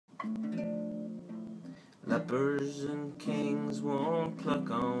Lepers and kings won't pluck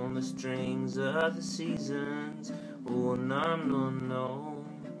on the strings of the seasons. Oh no, no, no.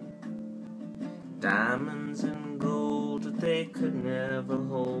 Diamonds and gold that they could never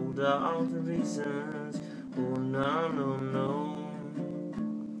hold all the reasons. Oh no, no, no.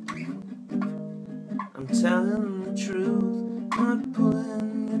 I'm telling the truth, not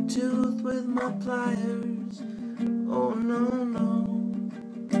pulling your tooth with my pliers. Oh no, no.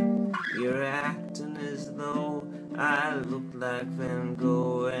 You're acting as though I look like Van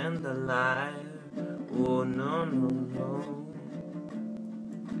Gogh and the liar. Oh no, no, no.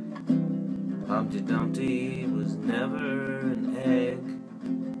 Humpty Dumpty was never an egg.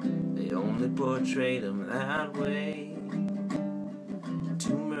 They only portrayed him that way.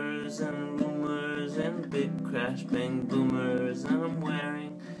 Tumors and rumors and big crash bang boomers, and I'm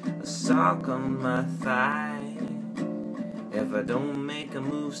wearing a sock on my thigh. If I don't make a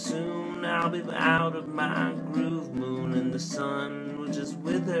move soon, I'll be out of my groove. Moon and the sun will just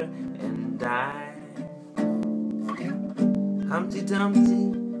wither and die. Humpty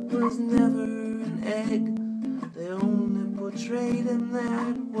Dumpty was never an egg. They only portrayed him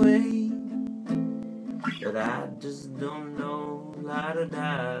that way. But I just don't know.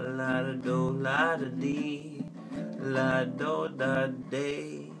 La-da-da, la-da-do, la-da-dee, la-do-da-day.